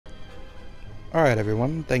Alright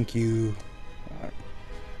everyone, thank you.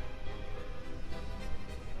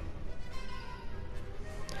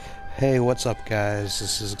 Hey, what's up guys?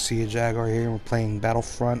 This is ExceededJaguar here. We're playing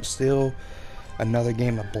Battlefront still. Another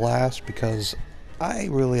game of blast because I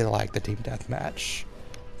really like the team deathmatch.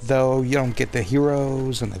 Though you don't get the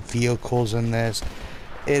heroes and the vehicles in this,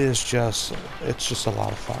 it's just a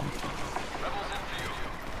lot of fun.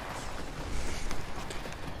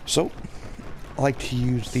 So, I like to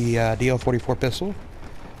use the DL-44 pistol.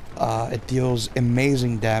 It deals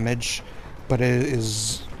amazing damage, but it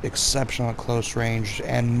is exceptional at close range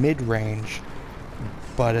and mid-range,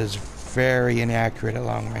 but is very inaccurate at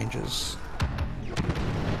long ranges.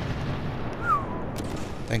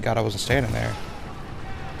 Thank God I wasn't standing there.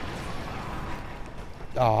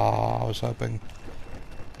 Oh, I was hoping.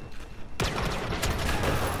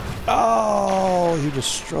 Oh, he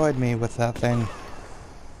destroyed me with that thing.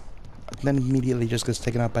 Then immediately just gets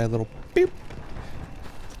taken out by a little beep.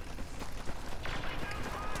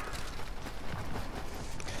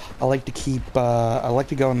 I like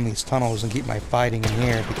to go in these tunnels and keep my fighting in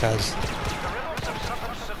here because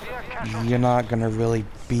you're not gonna really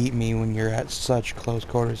beat me when you're at such close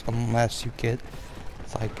quarters unless you get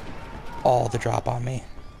like all the drop on me.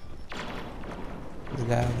 The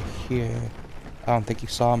guy over here, I don't think he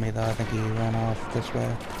saw me though. I think he ran off this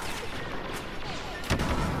way.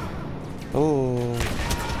 Oh,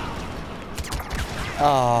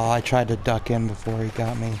 I tried to duck in before he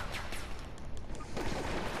got me.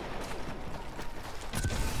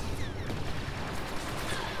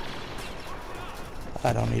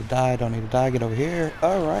 I don't need to die, don't need to die, get over here.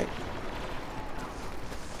 Alright.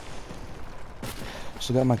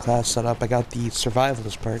 So got my class set up. I got the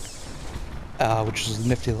survivalist perk, which is a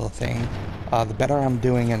nifty little thing. The better I'm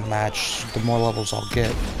doing in the match, the more levels I'll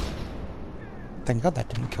get. Thank God that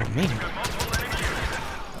didn't kill me.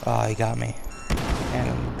 He got me. And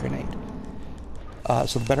a grenade.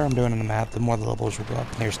 So the better I'm doing in the map, the more the levels will go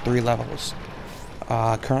up. And there's 3 levels.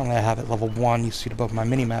 Currently I have it level 1, you see it above my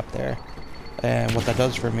mini-map there. And what that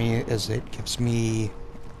does for me is it gives me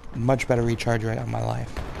much better recharge rate on my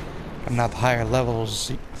life. And now the higher the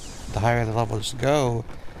levels go,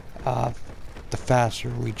 the faster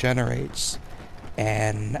it regenerates.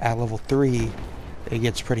 And at level 3, it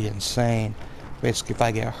gets pretty insane. Basically, if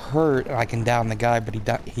I get hurt, I can down the guy, but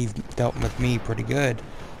he dealt with me pretty good.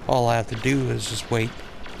 All I have to do is just wait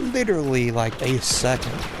literally like a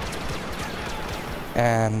second.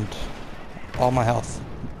 And all my health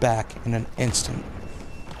back in an instant.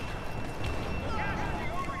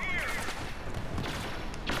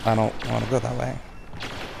 I don't want to go that way.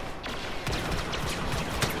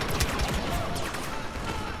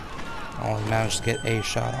 I only managed to get a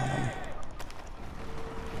shot on him.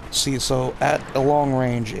 See, so at a long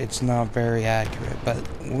range, it's not very accurate, but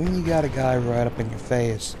when you got a guy right up in your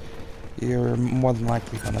face, you're more than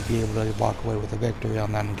likely going to be able to walk away with a victory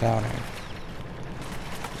on that encounter.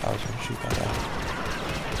 I was going to shoot that.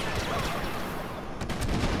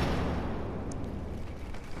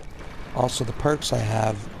 Also, the perks I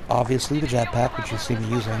have, obviously the jetpack, which you see me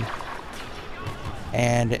using,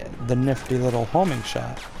 and the nifty little homing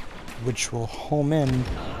shot, which will home in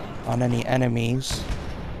on any enemies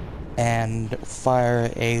and fire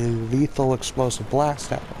a lethal explosive blast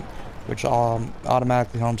at them, which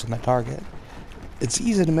automatically homes on their target. It's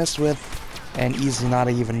easy to mess with and easy not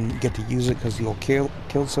to even get to use it because you'll kill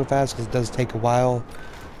so fast because it does take a while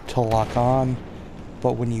to lock on.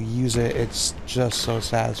 But when you use it, it's just so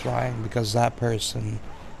satisfying because that person,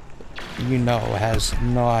 you know, has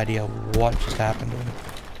no idea what just happened to him.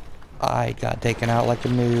 I got taken out like a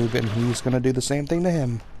noob, and he's gonna do the same thing to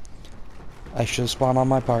him. I should spawn on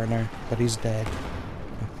my partner, but he's dead.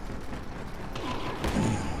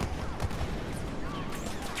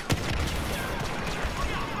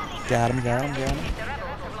 Got him, got him, got him.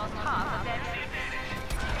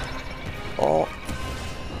 Oh.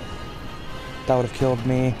 That would have killed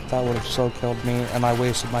me. That would have so killed me, and I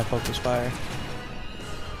wasted my focus fire.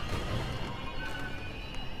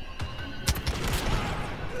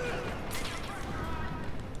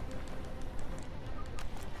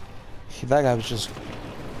 That guy was just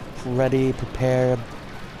ready, prepared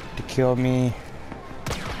to kill me.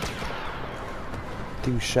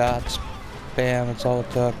 2 shots. Bam, that's all it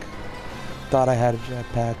took. Thought I had a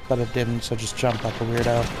jetpack, but it didn't, so just jumped like a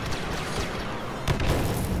weirdo.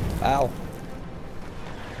 Ow.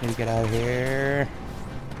 Need to get out of here.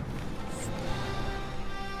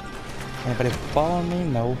 Anybody follow me?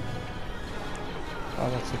 No. Oh,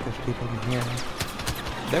 looks like there's people in here.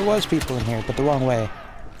 There was people in here, but the wrong way.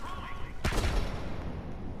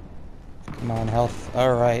 Come on, health.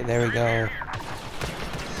 Alright, there we go.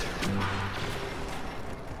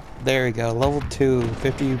 There we go. Level 2,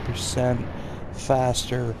 50%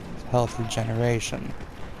 faster health regeneration,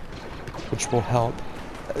 which will help.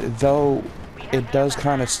 Though it does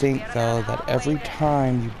kind of stink, though, that every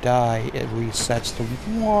time you die, it resets to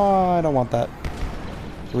 1. I don't want that.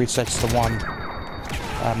 It resets to 1.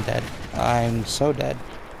 I'm dead. I'm so dead.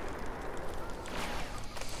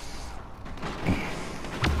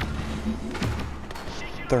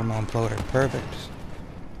 Thermal imploder. Perfect.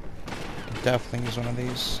 Definitely use one of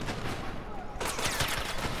these.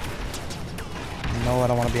 No, I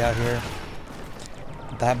don't want to be out here.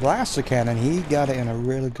 That blaster cannon, he got it in a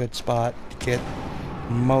really good spot to get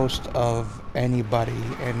most of anybody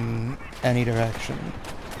in any direction.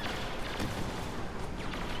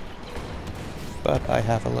 But I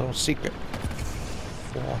have a little secret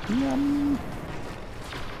for him.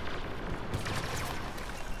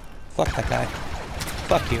 Fuck that guy.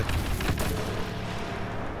 Fuck you.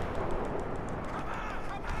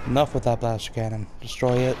 Enough with that blaster cannon.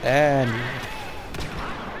 Destroy it and...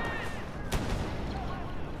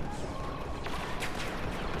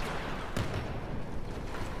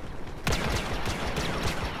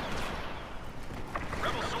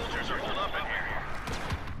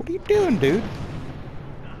 What are you doing, dude?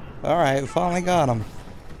 Alright, finally got him.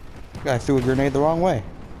 Guy threw a grenade the wrong way.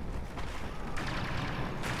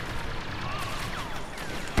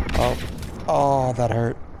 Oh. Oh, that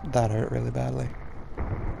hurt. That hurt really badly.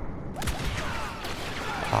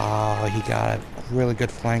 Oh, he got a really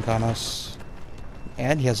good flank on us.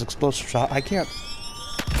 And he has explosive shot. I can't...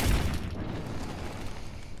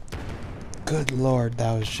 Good lord,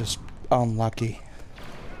 that was just unlucky.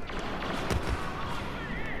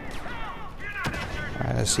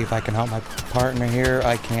 Alright, let's see if I can help my partner here.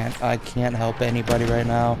 I can't help anybody right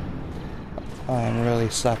now. I'm really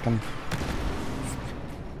sucking.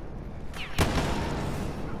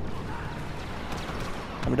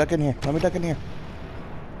 Let me duck in here. Let me duck in here.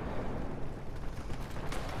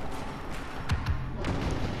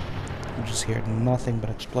 I just hear nothing but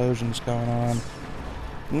explosions going on.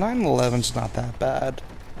 9/11's not that bad.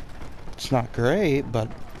 It's not great, but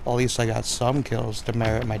at least I got some kills to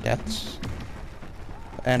merit my deaths.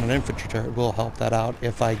 And an infantry turret will help that out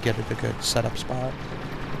if I get it a good setup spot.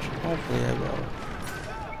 Which hopefully I will.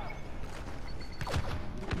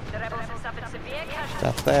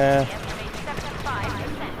 Death there.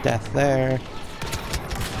 Death there.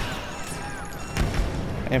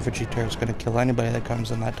 Infantry turret's gonna kill anybody that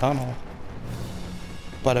comes in that tunnel.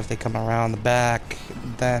 But if they come around the back,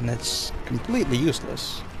 then it's completely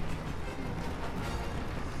useless.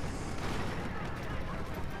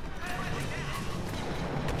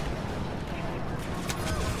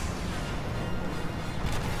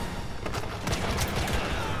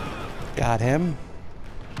 Got him.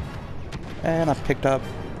 And I picked up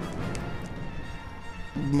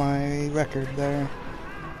my record there.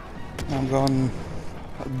 I'm going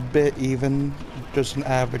a bit even. Just an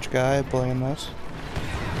average guy playing this.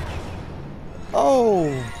 Oh!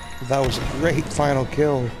 That was a great final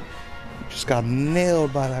kill. Just got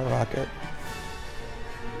nailed by that rocket.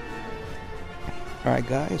 Alright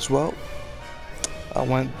guys, well, I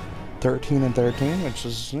went 13 and 13, which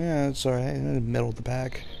is, yeah, it's alright, in the middle of the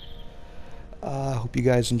pack. I hope you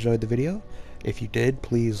guys enjoyed the video. If you did,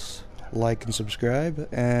 please like and subscribe,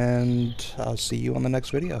 and I'll see you on the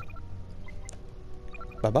next video.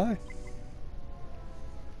 Bye-bye.